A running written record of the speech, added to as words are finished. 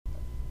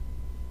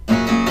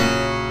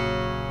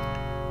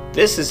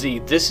This is the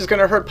This Is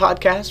Gonna Hurt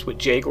podcast with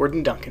J.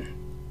 Gordon Duncan.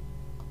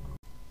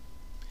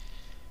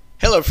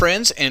 Hello,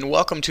 friends, and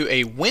welcome to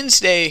a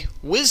Wednesday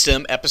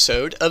Wisdom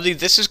episode of the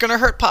This Is Gonna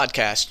Hurt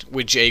podcast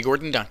with J.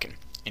 Gordon Duncan.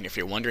 And if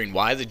you're wondering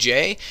why the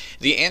J,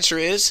 the answer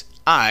is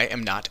I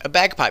am not a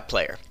bagpipe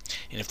player.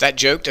 And if that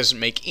joke doesn't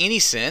make any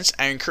sense,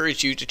 I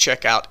encourage you to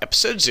check out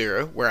episode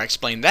 0, where I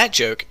explain that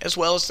joke as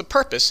well as the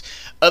purpose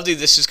of the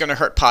This Is Gonna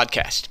Hurt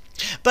podcast.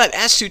 But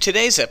as to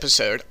today's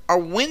episode, our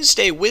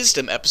Wednesday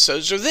Wisdom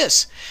episodes are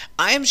this.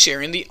 I am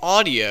sharing the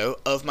audio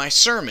of my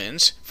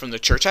sermons from the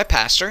church I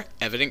pastor,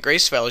 Evident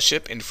Grace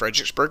Fellowship in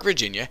Fredericksburg,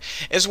 Virginia,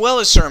 as well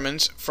as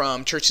sermons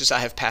from churches I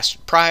have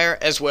pastored prior,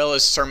 as well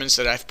as sermons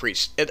that I've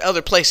preached at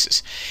other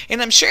places. And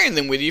I'm sharing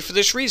them with you for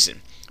this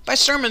reason. My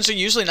sermons are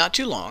usually not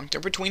too long. They're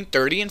between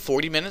 30 and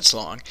 40 minutes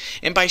long.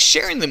 And by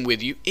sharing them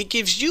with you, it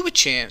gives you a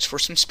chance for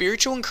some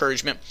spiritual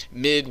encouragement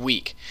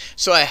midweek.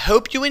 So I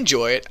hope you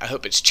enjoy it. I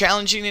hope it's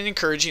challenging and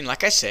encouraging,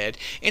 like I said.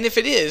 And if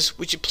it is,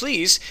 would you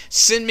please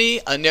send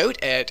me a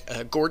note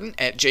at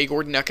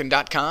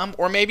gordon@jgordonduncan.com,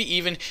 or maybe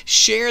even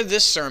share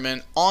this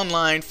sermon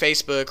online,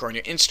 Facebook, or on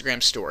your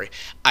Instagram story.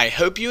 I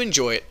hope you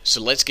enjoy it. So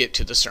let's get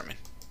to the sermon.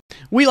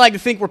 We like to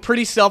think we're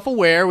pretty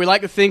self-aware. We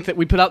like to think that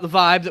we put out the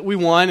vibe that we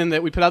want and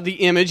that we put out the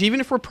image. Even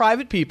if we're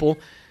private people,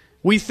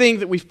 we think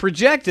that we've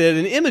projected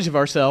an image of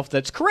ourselves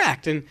that's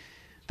correct.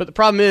 But the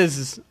problem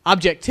is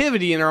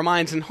objectivity in our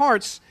minds and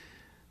hearts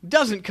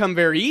doesn't come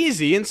very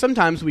easy, and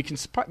sometimes we can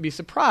be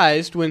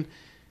surprised when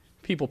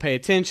people pay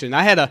attention.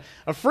 I had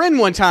a friend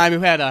one time who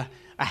had a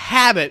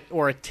habit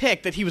or a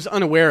tic that he was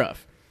unaware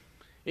of.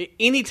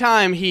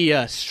 Anytime he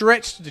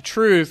stretched the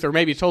truth or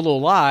maybe told a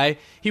little lie,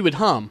 he would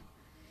hum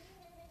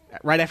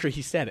right after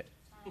he said it.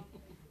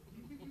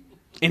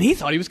 And he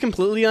thought he was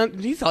completely, he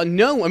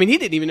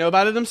didn't even know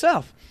about it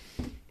himself.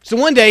 So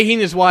one day, he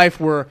and his wife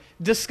were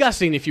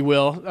discussing, if you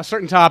will, a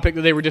certain topic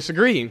that they were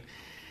disagreeing.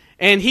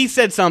 And he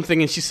said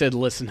something, and she said,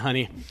 "Listen,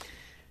 honey,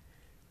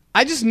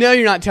 I just know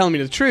you're not telling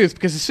me the truth,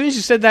 because as soon as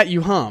you said that, you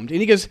hummed." And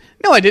he goes,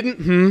 "No, I didn't,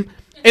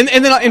 And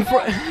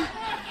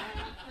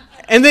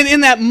then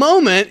in that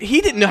moment, he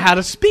didn't know how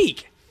to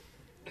speak.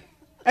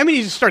 I mean,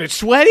 he just started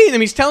sweating,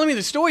 and he's telling me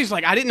the story. He's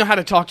like, I didn't know how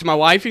to talk to my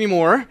wife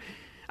anymore.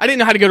 I didn't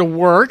know how to go to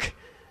work.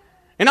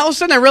 And all of a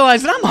sudden, I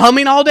realized that I'm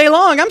humming all day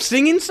long. I'm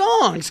singing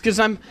songs because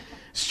I'm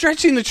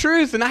stretching the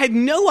truth, and I had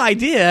no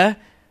idea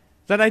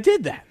that I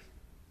did that.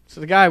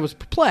 So the guy was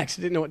perplexed.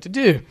 He didn't know what to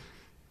do.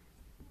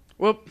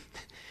 Well,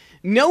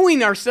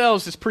 knowing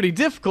ourselves is pretty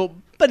difficult,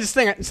 but it's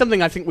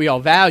something I think we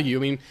all value.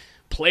 I mean,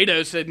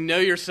 Plato said, know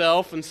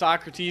yourself, and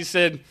Socrates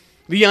said,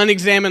 the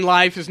unexamined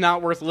life is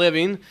not worth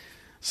living.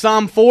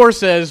 Psalm 4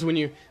 says, when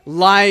you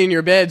lie in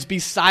your beds, be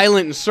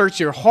silent and search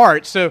your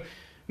heart. So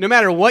no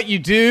matter what you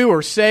do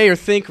or say or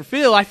think or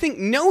feel, I think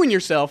knowing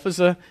yourself is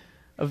a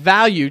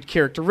valued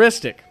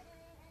characteristic.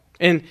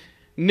 And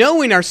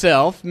knowing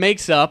ourselves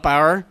makes up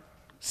our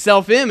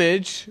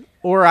self-image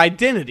or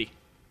identity.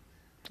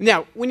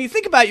 Now, when you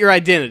think about your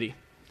identity,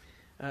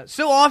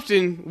 so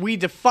often we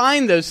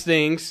define those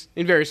things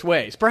in various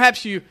ways.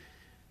 Perhaps you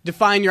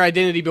define your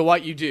identity by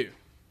what you do.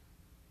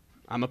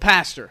 I'm a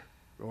pastor.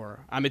 Or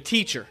I'm a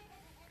teacher,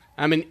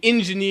 I'm an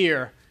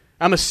engineer,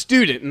 I'm a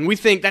student, and we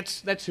think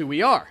that's who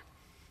we are.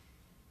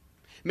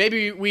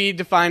 Maybe we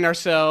define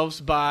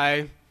ourselves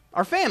by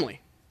our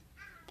family.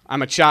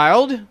 I'm a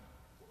child,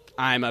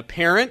 I'm a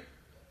parent,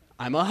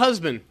 I'm a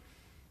husband.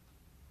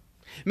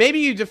 Maybe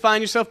you define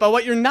yourself by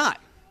what you're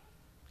not.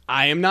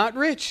 I am not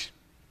rich.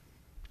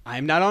 I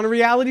am not on a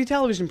reality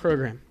television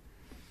program.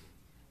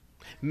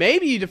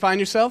 Maybe you define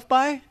yourself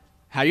by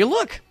how you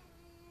look.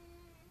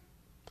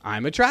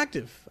 I'm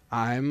attractive.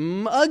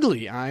 I'm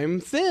ugly, I'm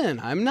thin,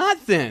 I'm not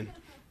thin.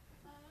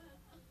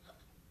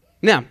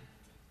 Now,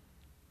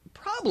 the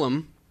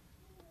problem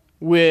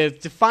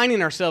with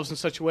defining ourselves in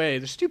such a way,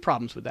 there's two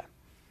problems with that.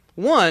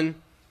 One,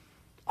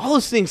 all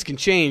those things can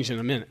change in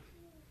a minute.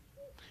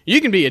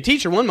 You can be a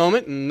teacher one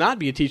moment and not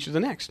be a teacher the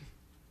next.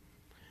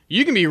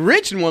 You can be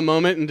rich in one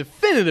moment and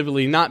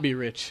definitively not be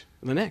rich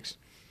the next.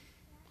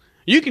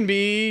 You can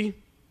be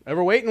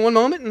overweight in one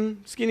moment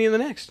and skinny in the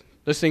next.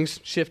 Those things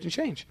shift and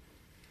change.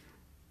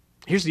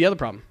 Here's the other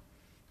problem.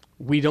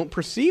 We don't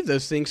perceive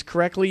those things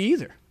correctly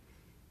either.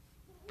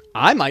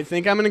 I might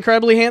think I'm an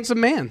incredibly handsome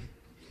man,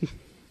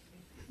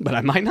 but I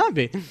might not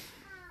be.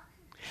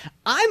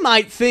 I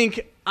might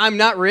think I'm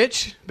not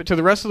rich, but to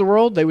the rest of the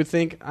world, they would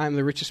think I'm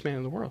the richest man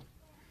in the world.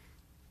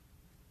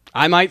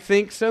 I might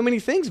think so many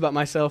things about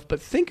myself, but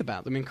think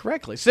about them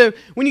incorrectly. So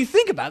when you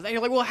think about that,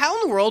 you're like, well,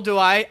 how in the world do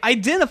I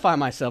identify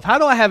myself? How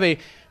do I have a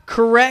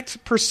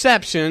correct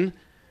perception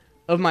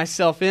of my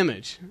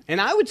self-image? And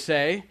I would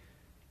say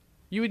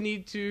you would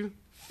need to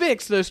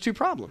fix those two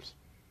problems.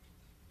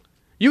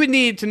 You would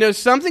need to know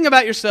something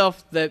about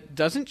yourself that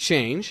doesn't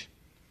change,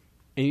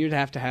 and you'd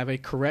have to have a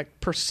correct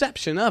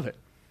perception of it.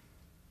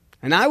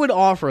 And I would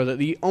offer that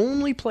the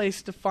only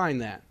place to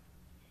find that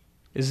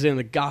is in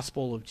the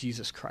gospel of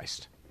Jesus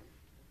Christ.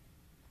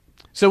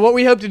 So what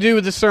we hope to do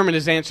with this sermon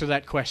is answer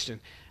that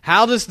question.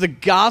 How does the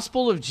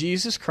gospel of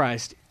Jesus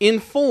Christ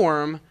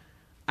inform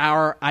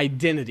our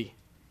identity?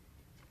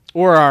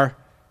 or our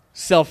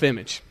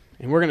self-image.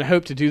 And we're going to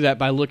hope to do that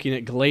by looking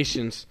at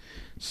Galatians,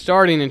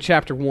 starting in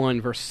chapter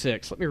 1, verse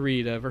 6. Let me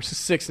read verses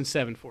 6 and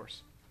 7 for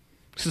us.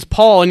 This is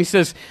Paul, and he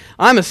says,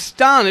 I'm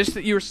astonished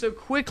that you are so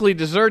quickly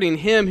deserting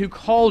him who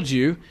called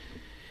you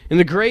in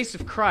the grace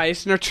of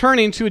Christ and are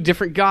turning to a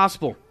different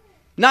gospel.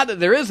 Not that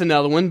there is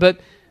another one,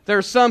 but there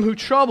are some who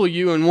trouble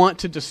you and want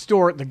to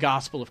distort the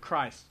gospel of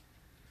Christ.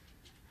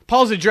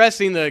 Paul's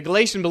addressing the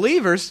Galatian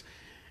believers,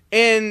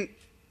 and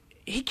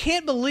he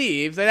can't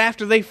believe that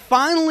after they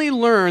finally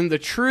learn the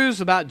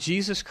truths about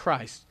Jesus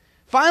Christ,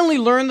 finally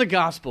learn the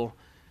gospel,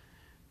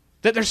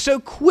 that they're so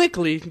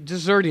quickly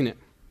deserting it.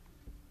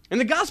 And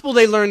the gospel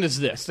they learned is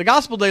this. The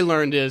gospel they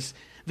learned is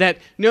that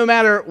no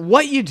matter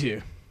what you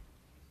do,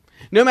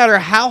 no matter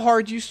how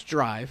hard you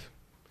strive,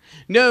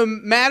 no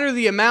matter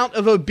the amount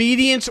of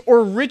obedience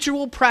or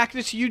ritual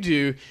practice you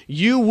do,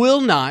 you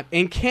will not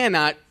and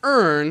cannot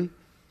earn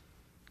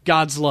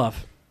God's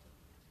love.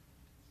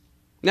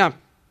 Now,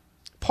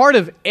 part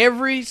of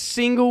every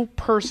single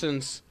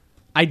person's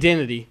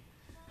identity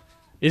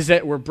is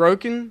that we're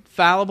broken,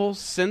 fallible,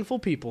 sinful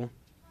people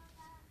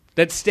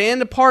that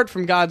stand apart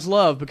from God's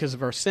love because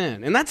of our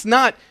sin. And that's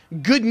not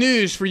good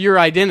news for your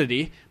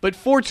identity, but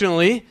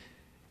fortunately,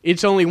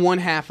 it's only one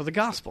half of the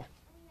gospel.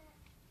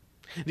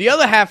 The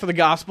other half of the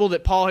gospel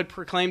that Paul had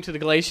proclaimed to the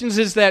Galatians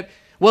is that,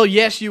 well,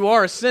 yes, you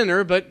are a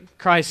sinner, but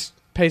Christ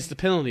pays the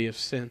penalty of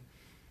sin.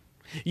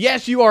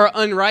 Yes, you are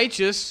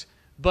unrighteous,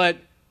 but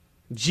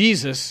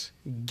Jesus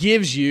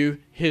gives you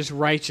his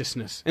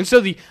righteousness. And so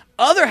the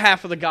other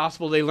half of the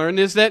gospel they learned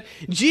is that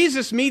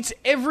Jesus meets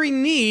every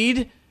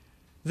need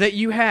that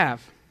you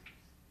have.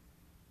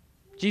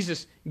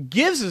 Jesus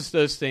gives us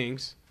those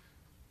things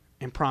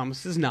and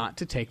promises not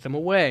to take them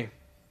away.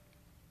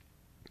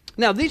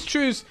 Now, these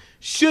truths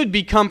should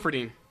be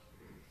comforting.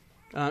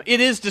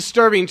 It is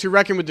disturbing to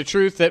reckon with the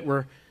truth that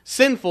we're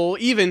sinful,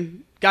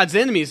 even God's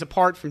enemies,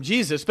 apart from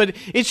Jesus. But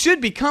it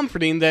should be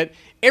comforting that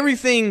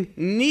everything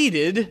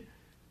needed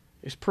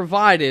is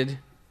provided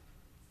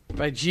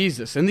by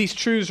Jesus. And these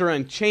truths are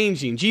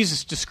unchanging.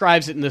 Jesus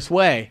describes it in this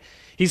way.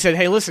 He said,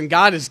 hey, listen,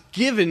 God has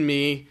given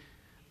me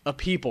a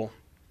people,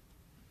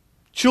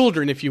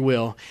 children, if you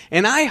will,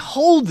 and I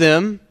hold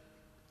them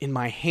in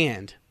my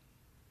hand.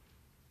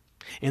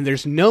 And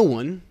there's no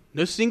one,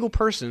 no single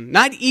person,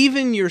 not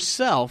even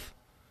yourself,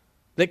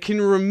 that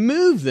can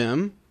remove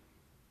them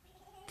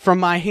from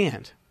my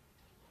hand.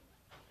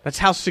 That's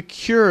how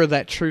secure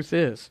that truth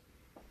is.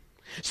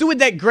 So with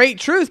that great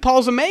truth,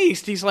 Paul's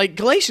amazed. He's like,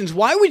 Galatians,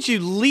 why would you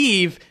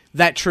leave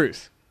that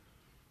truth?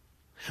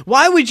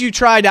 Why would you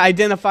try to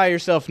identify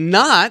yourself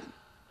not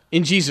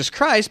in Jesus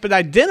Christ, but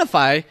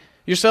identify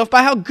yourself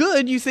by how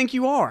good you think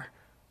you are?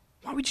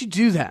 Why would you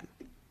do that?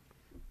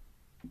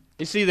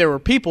 You see, there were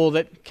people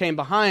that came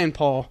behind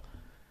Paul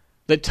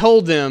that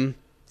told them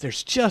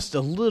there's just a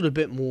little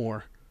bit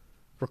more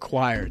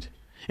required.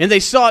 And they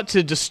sought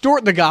to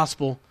distort the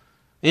gospel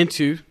and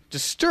to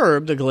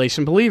disturb the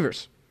Galatian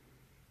believers.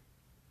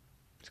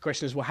 The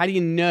question is, well, how do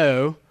you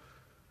know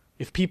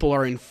if people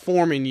are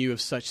informing you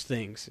of such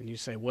things? And you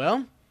say,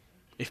 well,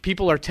 if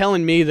people are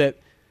telling me that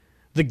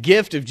the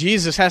gift of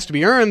Jesus has to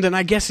be earned, then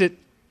I guess it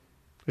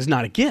is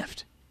not a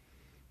gift.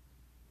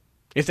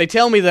 If they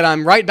tell me that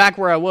I'm right back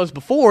where I was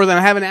before, then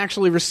I haven't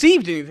actually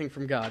received anything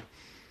from God.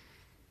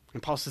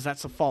 And Paul says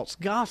that's a false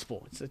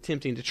gospel. It's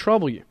attempting to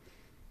trouble you.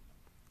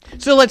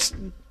 So let's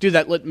do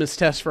that litmus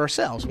test for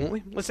ourselves, won't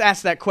we? Let's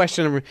ask that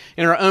question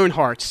in our own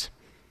hearts.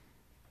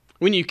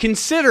 When you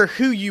consider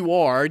who you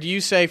are, do you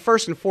say,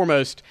 first and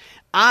foremost,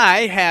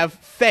 I have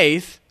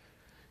faith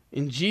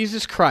in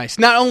Jesus Christ,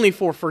 not only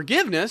for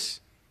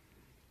forgiveness,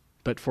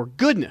 but for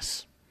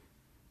goodness?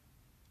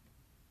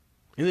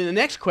 And then the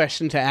next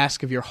question to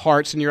ask of your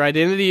hearts and your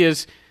identity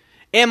is,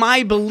 am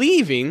I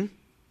believing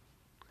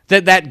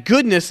that that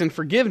goodness and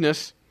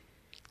forgiveness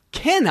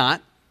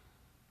cannot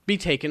be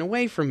taken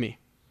away from me?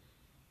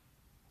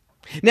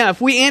 Now,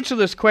 if we answer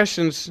those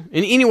questions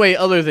in any way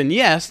other than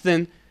yes,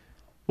 then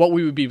what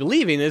we would be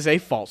believing is a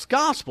false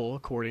gospel,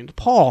 according to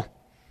Paul.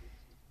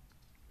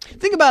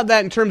 Think about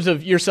that in terms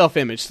of your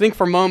self-image. Think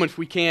for a moment, if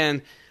we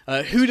can,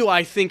 who do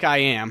I think I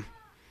am?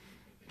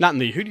 Not in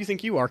the who do you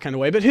think you are kind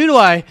of way, but who do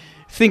I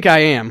think I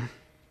am?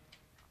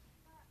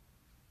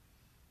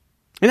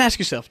 And ask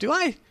yourself, do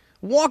I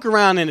walk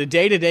around in a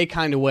day-to-day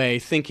kind of way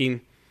thinking,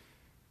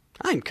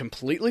 I'm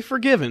completely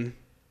forgiven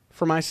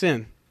for my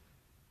sin?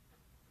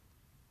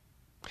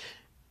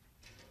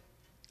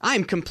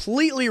 I'm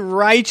completely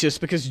righteous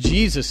because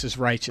Jesus is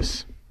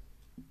righteous?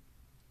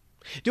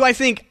 Do I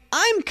think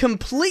I'm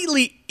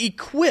completely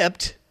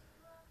equipped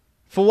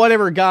for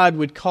whatever God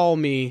would call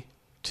me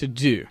to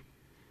do?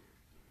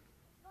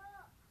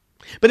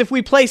 But if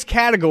we place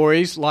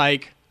categories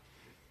like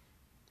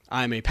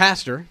I'm a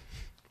pastor,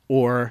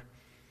 or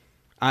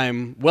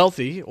I'm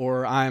wealthy,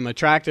 or I'm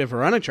attractive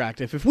or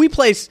unattractive, if we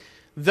place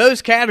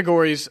those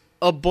categories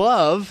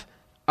above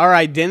our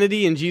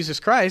identity in Jesus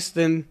Christ,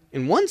 then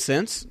in one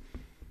sense,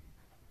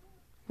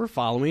 we're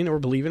following or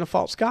believing a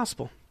false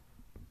gospel.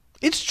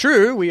 It's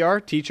true, we are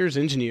teachers,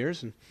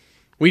 engineers, and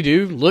We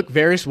do look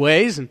various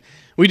ways, and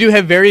we do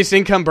have various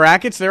income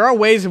brackets. There are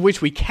ways in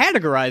which we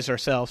categorize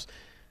ourselves,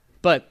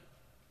 but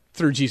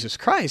through Jesus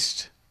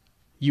Christ,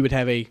 you would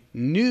have a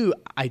new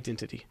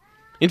identity.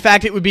 In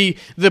fact, it would be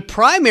the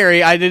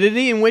primary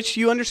identity in which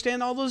you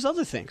understand all those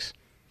other things.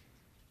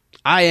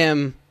 I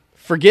am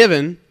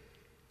forgiven,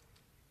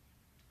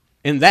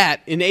 and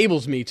that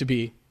enables me to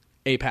be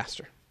a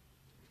pastor.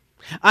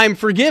 I'm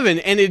forgiven,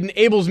 and it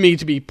enables me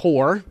to be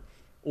poor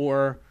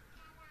or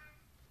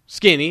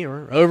skinny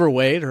or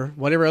overweight or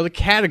whatever other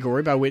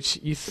category by which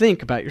you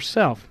think about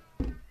yourself.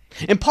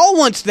 And Paul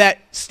wants that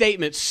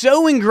statement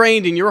so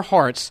ingrained in your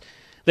hearts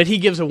that he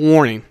gives a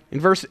warning. In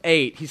verse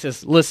 8, he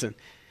says, listen,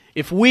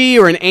 if we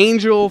or an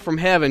angel from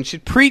heaven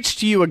should preach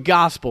to you a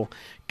gospel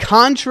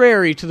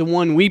contrary to the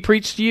one we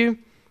preach to you,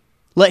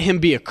 let him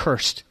be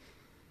accursed.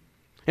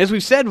 As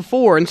we've said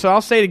before, and so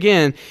I'll say it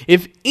again,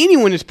 if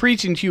anyone is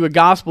preaching to you a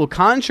gospel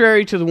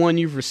contrary to the one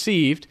you've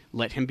received,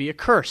 let him be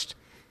accursed.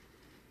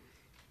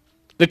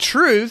 The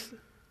truth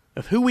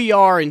of who we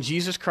are in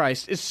Jesus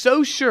Christ is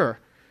so sure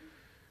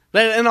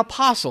that an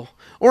apostle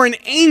or an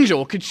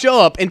angel could show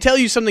up and tell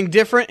you something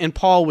different, and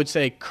Paul would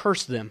say,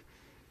 curse them.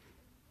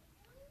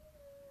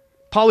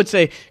 Paul would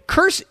say,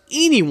 curse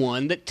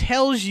anyone that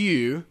tells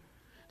you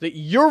that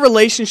your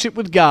relationship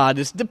with God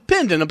is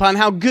dependent upon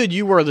how good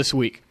you were this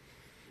week.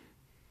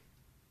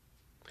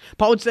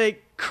 Paul would say,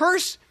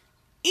 curse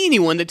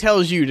anyone that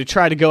tells you to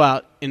try to go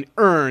out and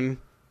earn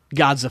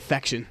God's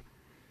affection.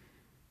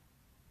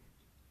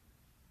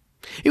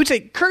 He would say,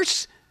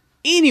 curse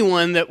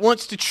anyone that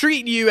wants to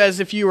treat you as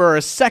if you are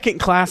a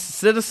second-class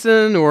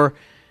citizen, or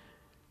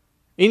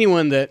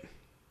anyone that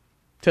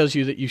tells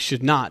you that you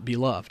should not be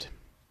loved.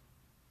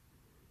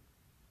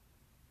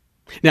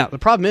 Now, the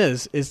problem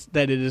is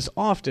that it is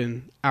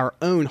often our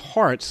own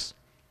hearts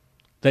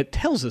that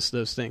tells us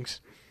those things.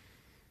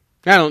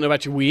 I don't know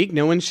about your week.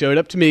 No one showed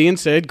up to me and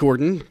said,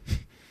 Gordon,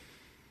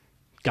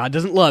 God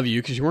doesn't love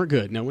you because you weren't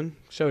good. No one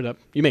showed up.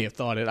 You may have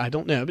thought it. I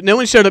don't know. But no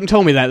one showed up and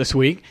told me that this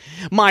week.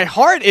 My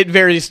heart at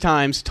various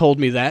times told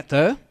me that,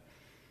 though.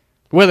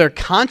 Whether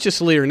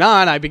consciously or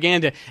not, I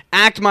began to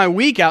act my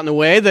week out in a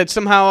way that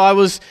somehow I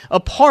was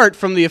apart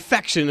from the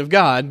affection of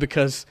God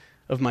because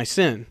of my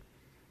sin.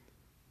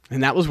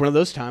 And that was one of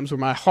those times where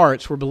my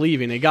hearts were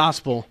believing a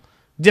gospel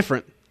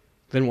different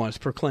than was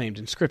proclaimed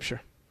in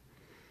Scripture.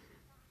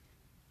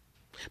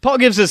 Paul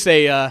gives us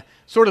a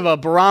sort of a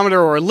barometer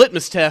or a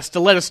litmus test to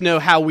let us know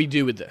how we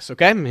do with this,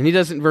 okay? And he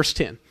does it in verse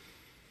 10.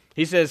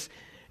 He says,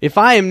 if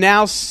I am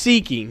now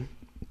seeking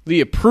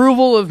the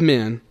approval of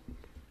men,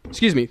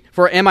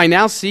 for am I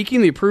now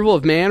seeking the approval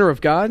of man or of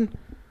God?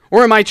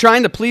 Or am I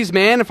trying to please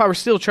man? If I were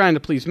still trying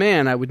to please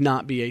man, I would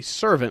not be a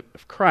servant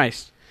of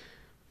Christ.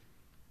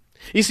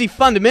 You see,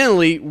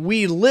 fundamentally,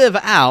 we live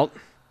out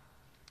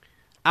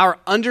our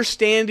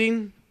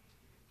understanding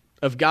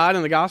of God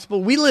and the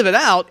gospel. We live it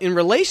out in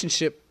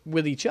relationship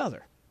with each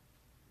other.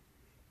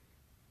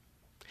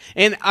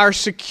 And our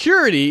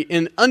security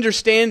in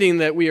understanding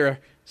that we are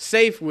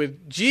safe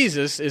with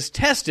Jesus is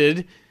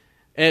tested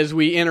as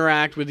we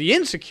interact with the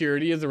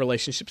insecurity of the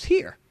relationships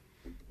here.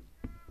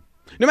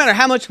 No matter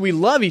how much we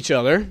love each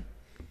other,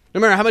 no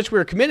matter how much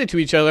we're committed to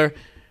each other,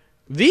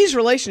 these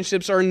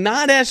relationships are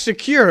not as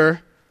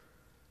secure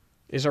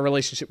as our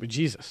relationship with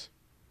Jesus.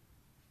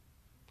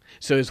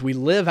 So as we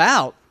live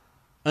out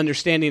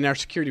understanding our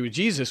security with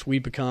Jesus, we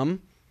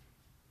become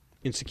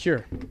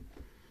insecure.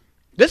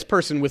 This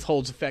person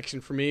withholds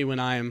affection for me when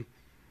I am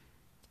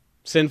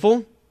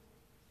sinful.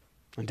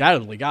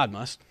 Undoubtedly, God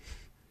must.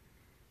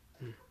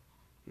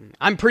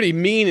 I'm pretty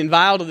mean and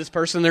vile to this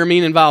person. They're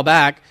mean and vile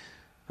back.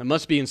 That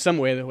must be in some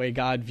way the way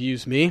God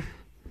views me.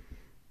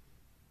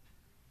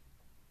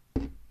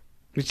 But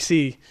you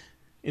see,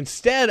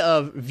 instead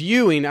of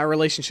viewing our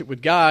relationship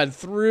with God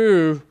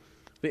through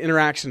the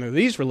interaction of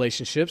these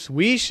relationships,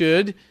 we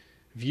should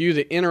view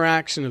the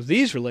interaction of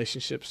these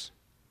relationships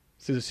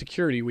through the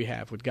security we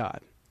have with God.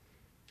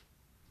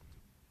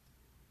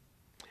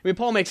 I mean,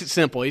 Paul makes it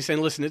simple. He's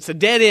saying, listen, it's a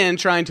dead end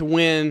trying to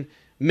win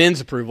men's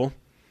approval,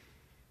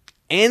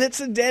 and it's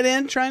a dead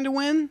end trying to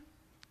win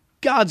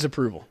God's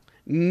approval.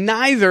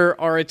 Neither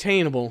are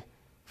attainable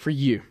for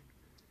you.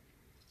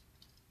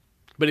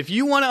 But if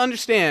you want to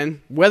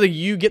understand whether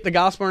you get the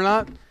gospel or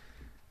not,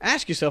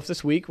 ask yourself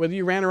this week whether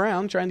you ran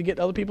around trying to get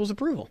other people's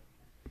approval.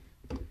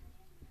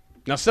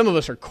 Now, some of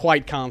us are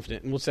quite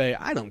confident and will say,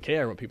 I don't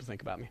care what people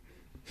think about me.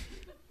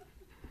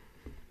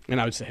 And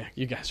I would say,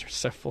 you guys are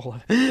so full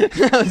of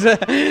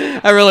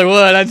it. I really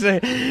would. I'd say,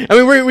 I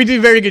mean, we do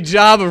a very good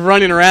job of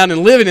running around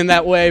and living in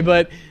that way,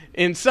 but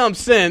in some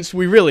sense,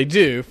 we really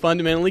do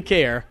fundamentally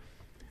care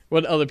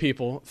what other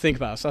people think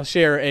about us. I'll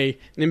share an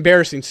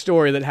embarrassing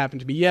story that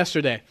happened to me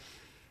yesterday.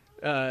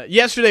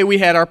 Yesterday, we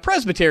had our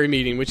presbytery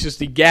meeting, which is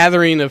the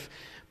gathering of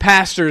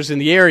pastors in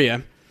the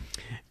area.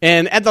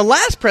 And at the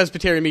last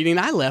presbytery meeting,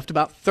 I left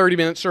about 30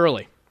 minutes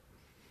early.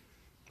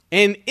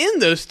 And in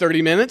those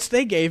 30 minutes,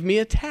 they gave me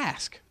a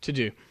task to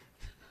do.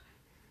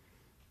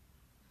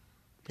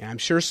 And I'm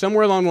sure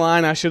somewhere along the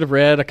line I should have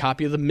read a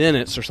copy of the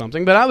minutes or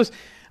something, but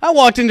I I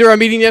walked into our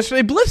meeting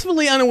yesterday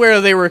blissfully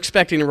unaware they were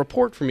expecting a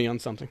report from me on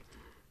something.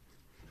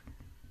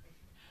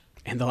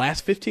 And the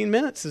last 15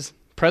 minutes is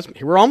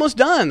present. We're almost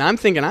done. I'm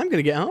thinking I'm going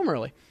to get home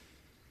early.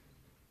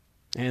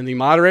 And the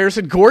moderator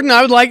said, Gordon,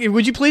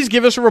 would you please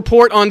give us a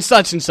report on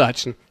such and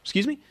such? And,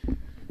 excuse me?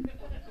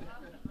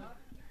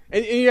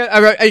 And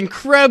I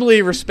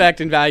incredibly respect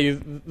and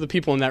value the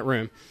people in that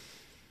room.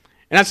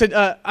 And I said,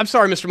 I'm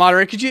sorry, Mr.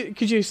 Moderator,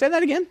 could you say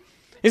that again?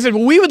 He said,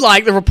 well, we would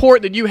like the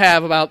report that you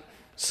have about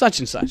such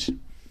and such.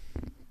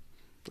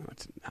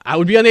 I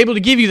would be unable to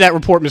give you that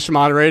report, Mr.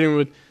 Moderator, and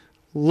would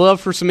love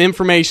for some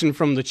information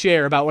from the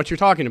chair about what you're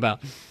talking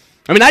about.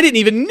 I mean, I didn't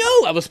even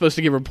know I was supposed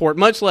to give a report,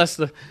 much less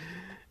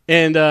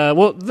they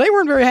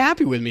weren't very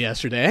happy with me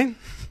yesterday.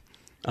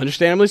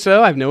 Understandably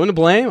so. I have no one to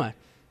blame. I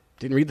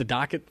didn't read the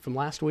docket from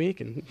last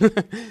week. And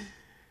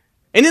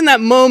and in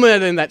that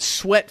moment, in that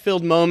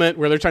sweat-filled moment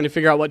where they're trying to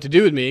figure out what to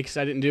do with me because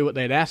I didn't do what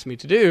they had asked me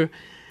to do,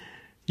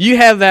 you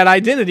have that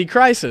identity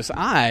crisis.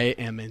 I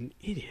am an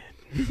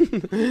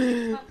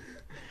idiot.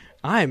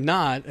 I am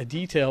not a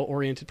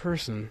detail-oriented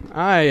person.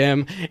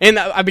 And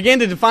I began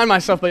to define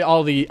myself by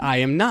all the I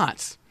am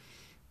nots.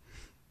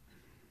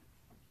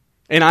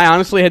 And I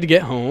honestly had to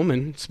get home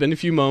and spend a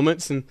few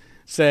moments and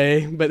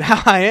say, but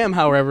how I am,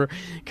 however,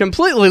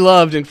 completely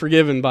loved and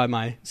forgiven by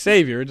my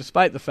Savior,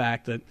 despite the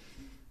fact that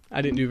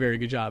I didn't do a very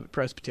good job at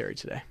Presbytery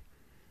today.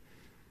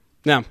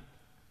 Now,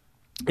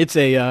 it's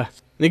an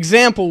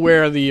example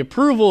where the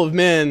approval of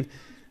men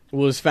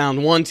was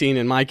found wanting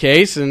in my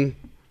case, and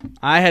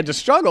I had to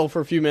struggle for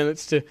a few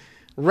minutes to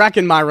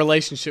reckon my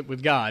relationship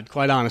with God,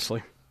 quite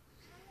honestly.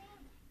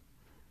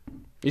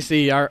 You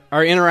see, our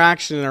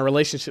interaction and our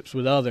relationships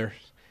with others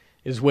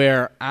is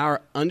where our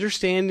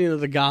understanding of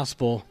the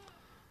gospel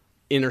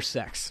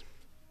intersects.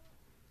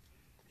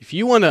 If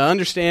you want to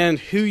understand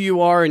who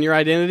you are and your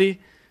identity,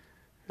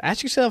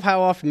 ask yourself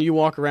how often you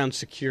walk around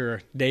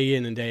secure day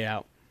in and day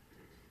out.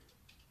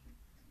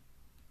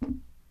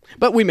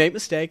 But we make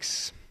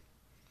mistakes.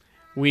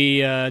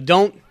 We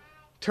don't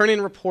turn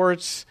in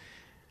reports.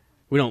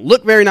 We don't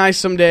look very nice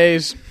some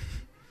days.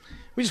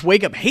 We just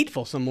wake up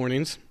hateful some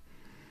mornings.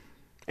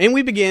 And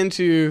we begin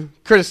to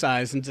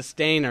criticize and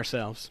disdain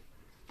ourselves.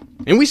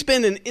 And we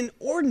spend an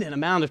inordinate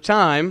amount of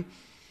time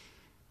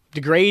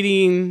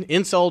degrading,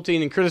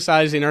 insulting, and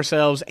criticizing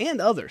ourselves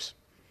and others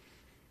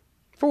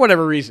for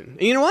whatever reason.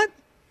 And you know what?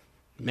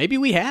 Maybe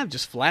we have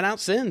just flat out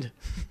sinned.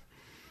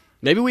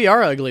 Maybe we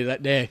are ugly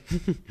that day.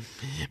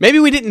 Maybe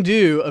we didn't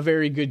do a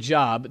very good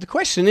job. But the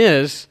question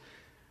is,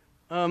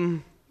 what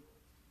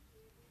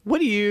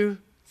do you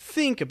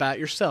think about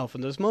yourself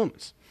in those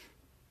moments?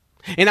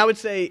 And I would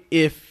say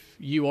if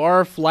you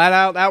are flat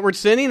out outward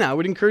sinning, I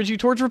would encourage you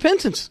towards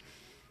repentance.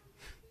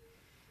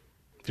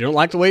 If you don't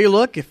like the way you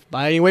look, if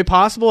by any way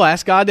possible,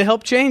 ask God to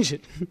help change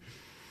it.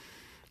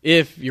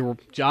 If your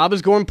job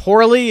is going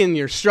poorly and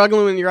you're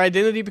struggling with your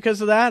identity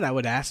because of that, I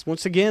would ask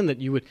once again that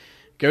you would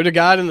go to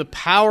God in the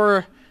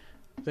power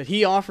that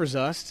He offers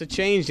us to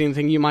change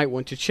anything you might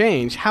want to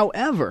change.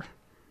 However,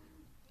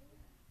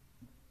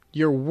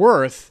 your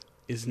worth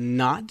is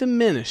not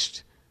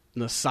diminished in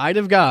the sight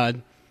of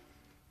God,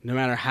 no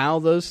matter how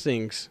those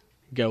things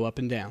go up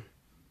and down.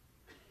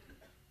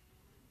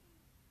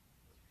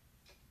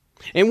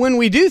 And when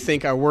we do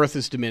think our worth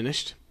is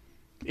diminished,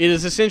 it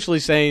is essentially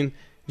saying,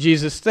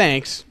 Jesus,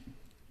 thanks,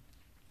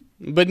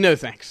 but no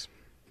thanks.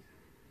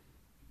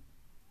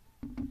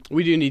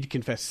 We do need to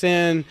confess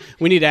sin.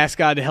 We need to ask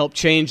God to help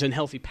change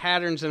unhealthy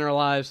patterns in our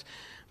lives.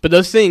 But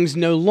those things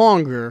no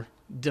longer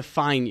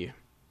define you.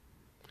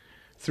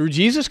 Through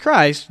Jesus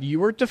Christ,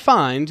 you are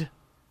defined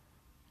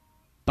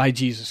by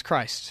Jesus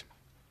Christ.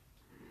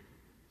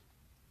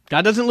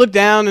 God doesn't look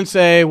down and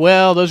say,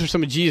 well, those are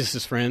some of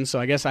Jesus' friends, so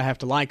I guess I have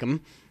to like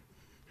them.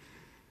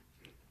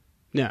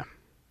 No.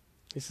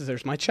 He says,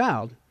 there's my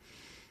child.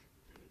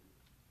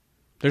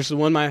 There's the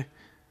one my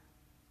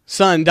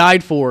son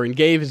died for and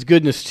gave his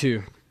goodness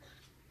to.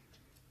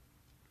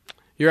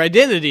 Your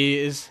identity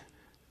is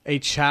a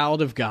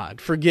child of God,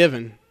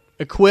 forgiven,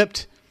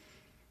 equipped,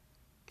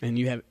 and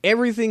you have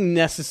everything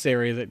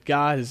necessary that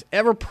God has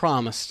ever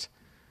promised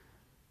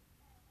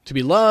to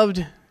be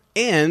loved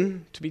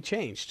and to be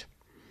changed.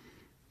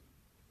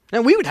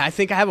 Now, we would, I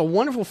think, have a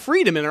wonderful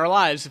freedom in our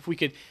lives if we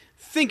could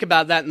think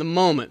about that in the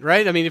moment,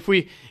 right? I mean, if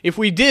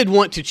we did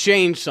want to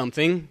change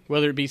something,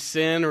 whether it be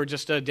sin or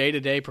just a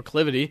day-to-day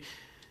proclivity,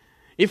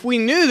 if we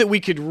knew that we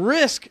could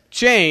risk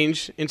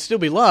change and still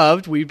be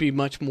loved, we'd be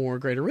much more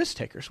greater risk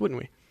takers, wouldn't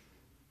we?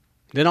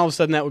 Then all of a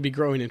sudden that would be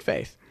growing in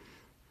faith.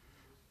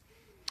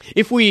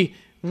 If we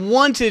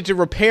wanted to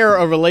repair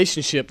a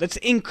relationship that's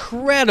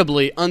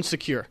incredibly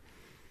unsecure,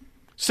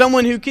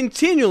 someone who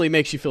continually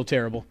makes you feel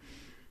terrible,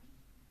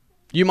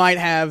 you might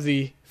have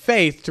the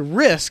faith to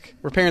risk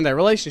repairing that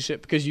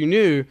relationship because you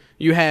knew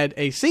you had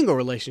a single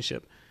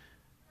relationship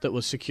that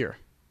was secure.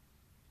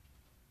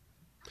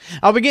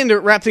 I'll begin to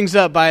wrap things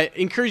up by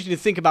encouraging you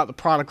to think about the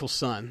prodigal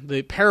son,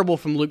 the parable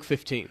from Luke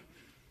 15.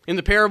 In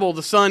the parable,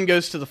 the son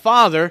goes to the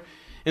father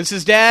and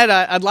says, Dad,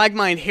 I'd like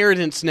my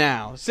inheritance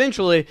now.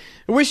 Essentially,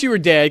 I wish you were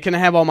dead. Can I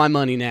have all my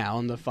money now?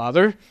 And the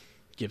father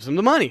gives him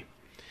the money.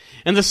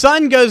 And the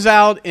son goes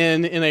out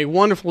and, in a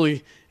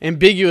wonderfully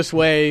ambiguous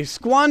way,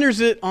 squanders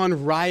it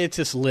on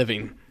riotous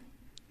living,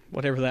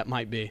 whatever that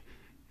might be.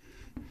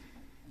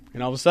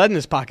 And all of a sudden,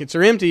 his pockets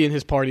are empty and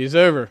his party is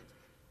over,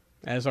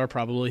 as are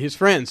probably his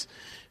friends.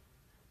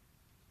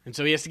 And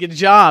so he has to get a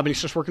job, and he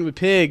starts working with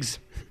pigs.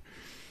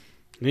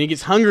 And then he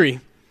gets hungry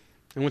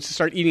and wants to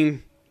start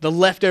eating the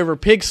leftover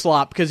pig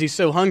slop because he's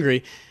so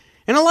hungry.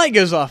 And a light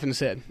goes off in his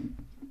head.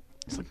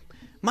 It's like,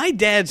 my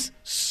dad's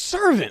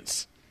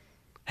servants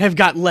have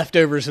got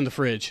leftovers in the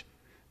fridge.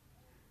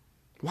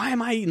 Why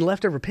am I eating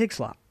leftover pig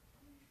slop?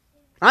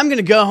 I'm going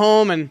to go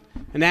home and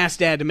ask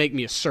Dad to make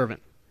me a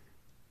servant.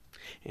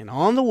 And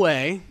on the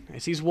way,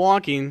 as he's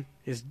walking,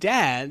 his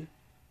dad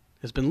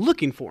has been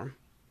looking for him,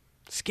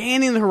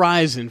 scanning the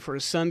horizon for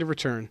his son to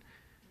return.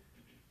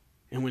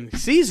 And when he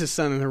sees his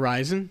son on the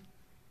horizon,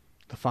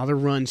 the father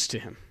runs to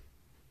him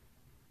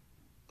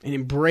and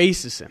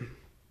embraces him,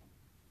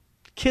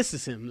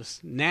 kisses him, this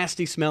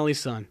nasty, smelly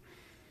son.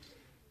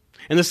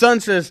 And the son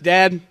says,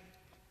 Dad,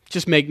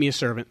 just make me a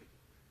servant.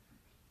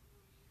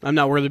 I'm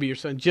not worthy to be your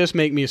son. Just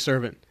make me a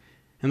servant.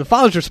 And the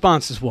father's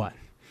response is what?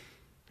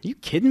 Are you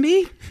kidding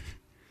me?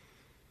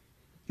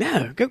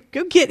 No,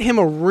 go get him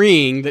a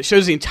ring that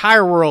shows the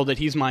entire world that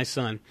he's my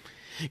son.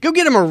 Go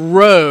get him a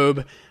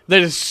robe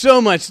that is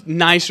so much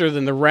nicer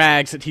than the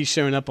rags that he's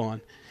showing up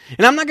on.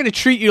 And I'm not going to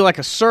treat you like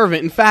a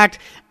servant. In fact,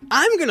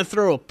 I'm going to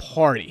throw a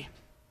party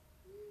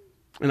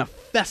and a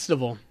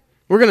festival.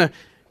 We're going to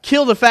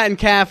kill the fattened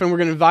calf, and we're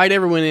going to invite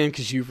everyone in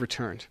because you've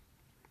returned.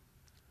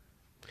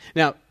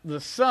 Now, the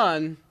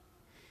son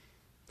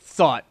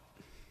thought,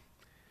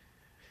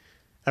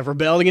 I've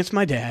rebelled against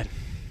my dad.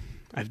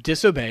 I've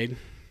disobeyed.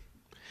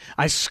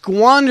 I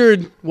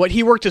squandered what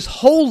he worked his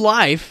whole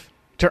life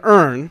to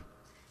earn.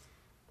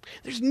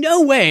 There's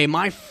no way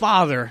my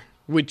father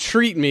would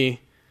treat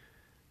me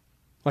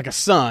like a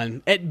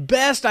son. At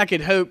best, I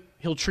could hope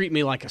he'll treat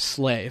me like a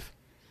slave.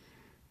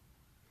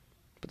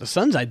 But the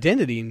son's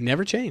identity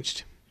never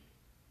changed.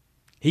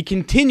 He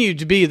continued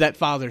to be that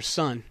father's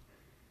son.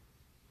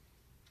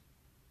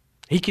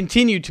 He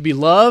continued to be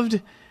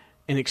loved,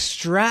 and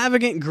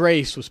extravagant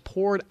grace was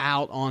poured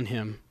out on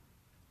him,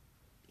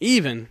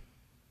 even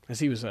as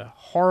he was a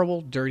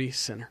horrible, dirty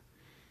sinner.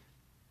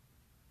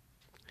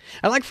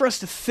 I'd like for us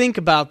to think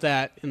about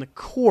that in the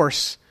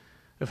course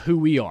of who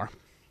we are.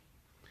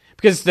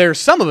 Because there are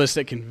some of us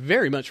that can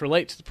very much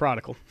relate to the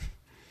prodigal.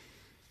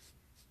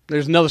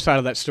 There's another side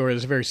of that story.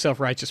 There's a very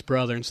self-righteous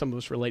brother, and some of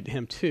us relate to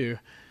him too.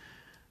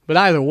 But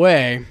either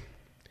way,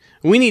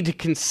 we need to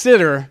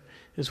consider,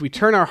 as we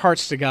turn our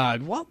hearts to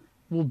God, what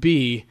will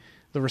be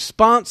the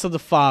response of the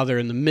Father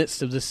in the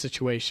midst of this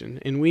situation.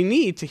 And we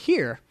need to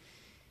hear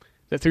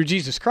that through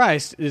Jesus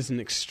Christ is an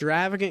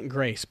extravagant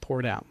grace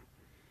poured out.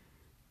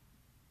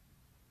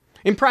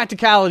 In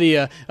practicality,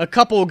 a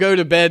couple will go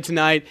to bed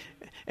tonight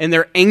and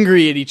they're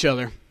angry at each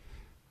other.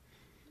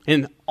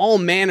 And all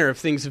manner of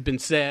things have been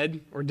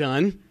said or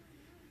done.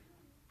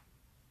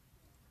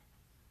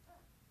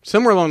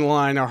 Somewhere along the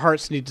line, our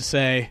hearts need to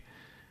say,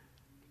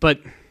 but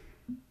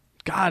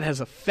God has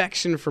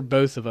affection for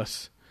both of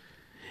us.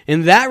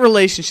 And that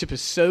relationship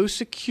is so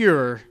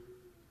secure,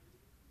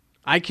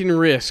 I can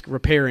risk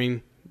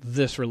repairing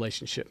this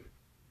relationship.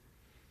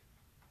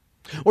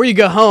 Or you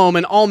go home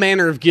and all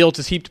manner of guilt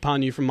is heaped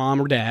upon you from mom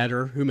or dad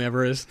or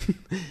whomever is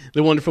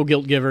the wonderful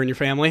guilt giver in your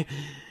family.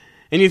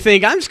 And you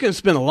think, I'm just going to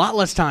spend a lot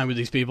less time with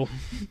these people.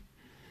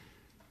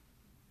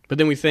 But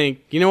then we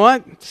think, you know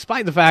what?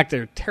 Despite the fact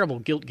they're terrible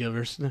guilt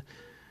givers,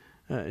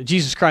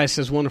 Jesus Christ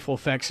has wonderful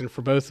affection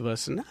for both of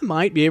us. And I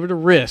might be able to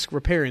risk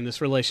repairing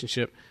this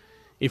relationship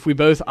if we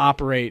both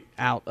operate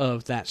out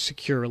of that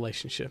secure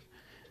relationship.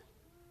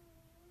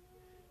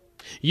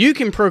 You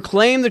can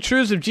proclaim the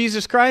truths of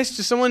Jesus Christ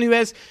to someone who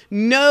has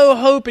no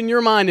hope in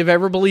your mind of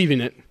ever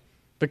believing it,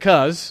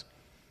 because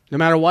no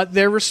matter what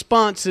their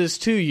response is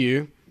to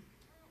you,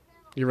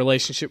 your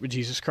relationship with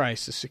Jesus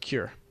Christ is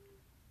secure.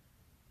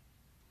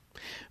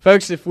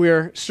 Folks, if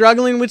we're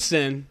struggling with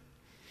sin,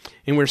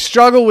 and we're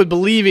struggling with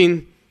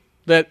believing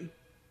that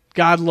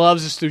God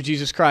loves us through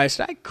Jesus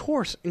Christ, I, of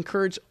course,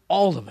 encourage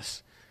all of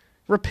us,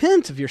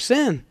 repent of your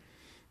sin.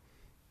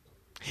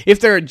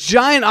 If there are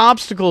giant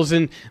obstacles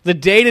in the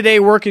day-to-day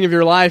working of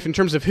your life in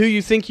terms of who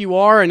you think you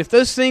are, and if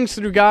those things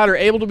through God are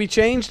able to be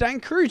changed, I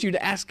encourage you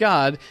to ask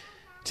God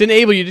to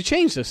enable you to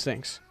change those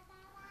things.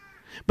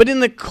 But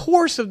in the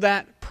course of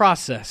that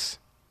process,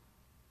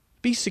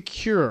 be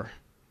secure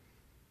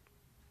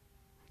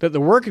that the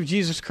work of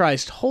Jesus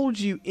Christ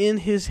holds you in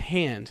His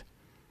hand,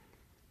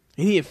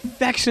 and He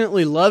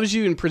affectionately loves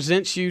you and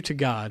presents you to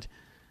God.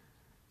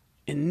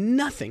 And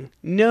nothing,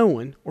 no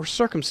one, or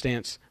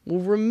circumstance will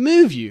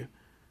remove you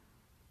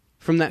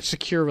from that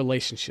secure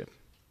relationship.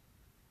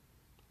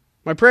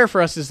 My prayer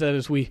for us is that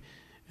as we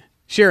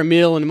share a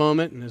meal in a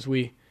moment and as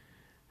we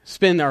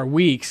spend our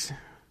weeks,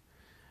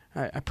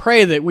 I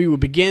pray that we will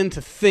begin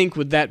to think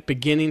with that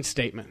beginning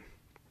statement.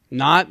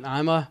 Not,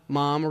 I'm a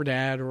mom or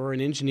dad or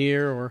an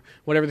engineer or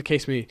whatever the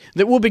case may be.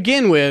 That we'll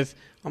begin with,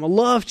 I'm a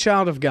loved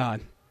child of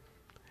God.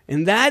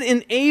 And that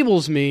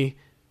enables me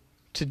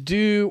to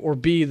do or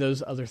be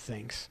those other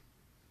things.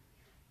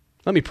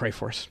 Let me pray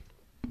for us.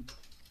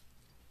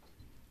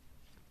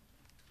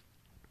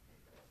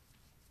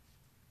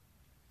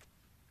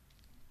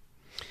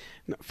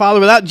 Father,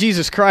 without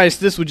Jesus Christ,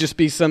 this would just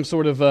be some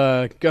sort of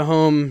go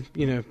home,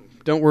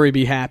 don't worry,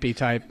 be happy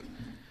type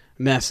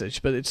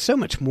message. But it's so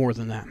much more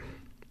than that.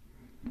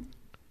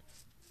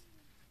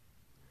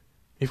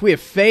 If we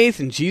have faith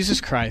in Jesus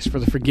Christ for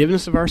the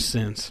forgiveness of our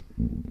sins,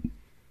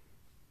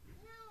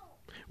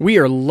 we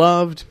are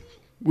loved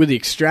with the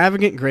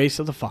extravagant grace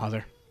of the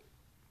Father.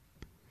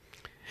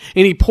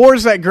 And He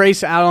pours that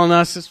grace out on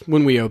us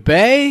when we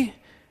obey,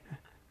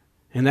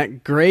 and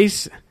that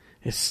grace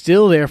is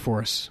still there for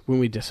us when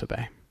we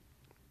disobey.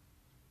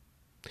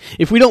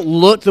 If we don't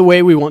look the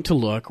way we want to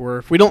look, or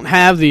if we don't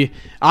have the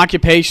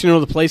occupation or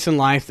the place in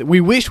life that we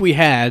wish we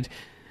had,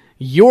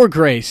 your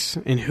grace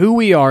and who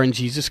we are in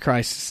Jesus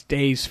Christ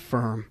stays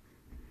firm.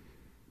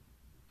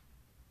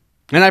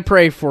 And I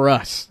pray for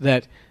us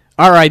that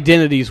our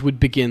identities would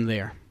begin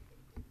there.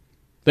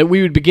 That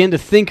we would begin to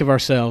think of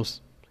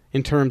ourselves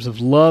in terms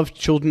of loved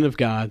children of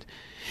God,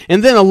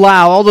 and then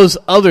allow all those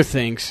other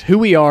things, who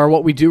we are,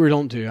 what we do or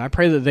don't do, I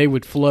pray that they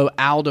would flow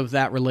out of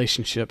that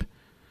relationship.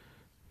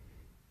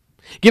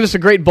 Give us a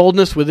great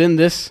boldness within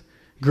this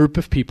group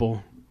of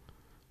people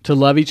to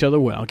love each other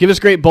well. Give us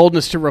great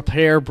boldness to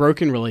repair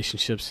broken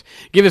relationships.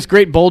 Give us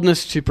great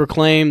boldness to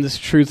proclaim this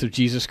truth of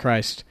Jesus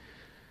Christ.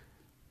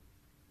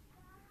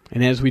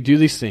 And as we do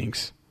these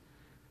things,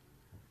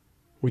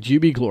 would you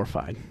be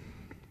glorified?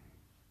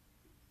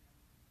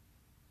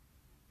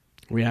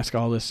 We ask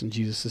all this in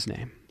Jesus'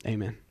 name.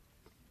 Amen.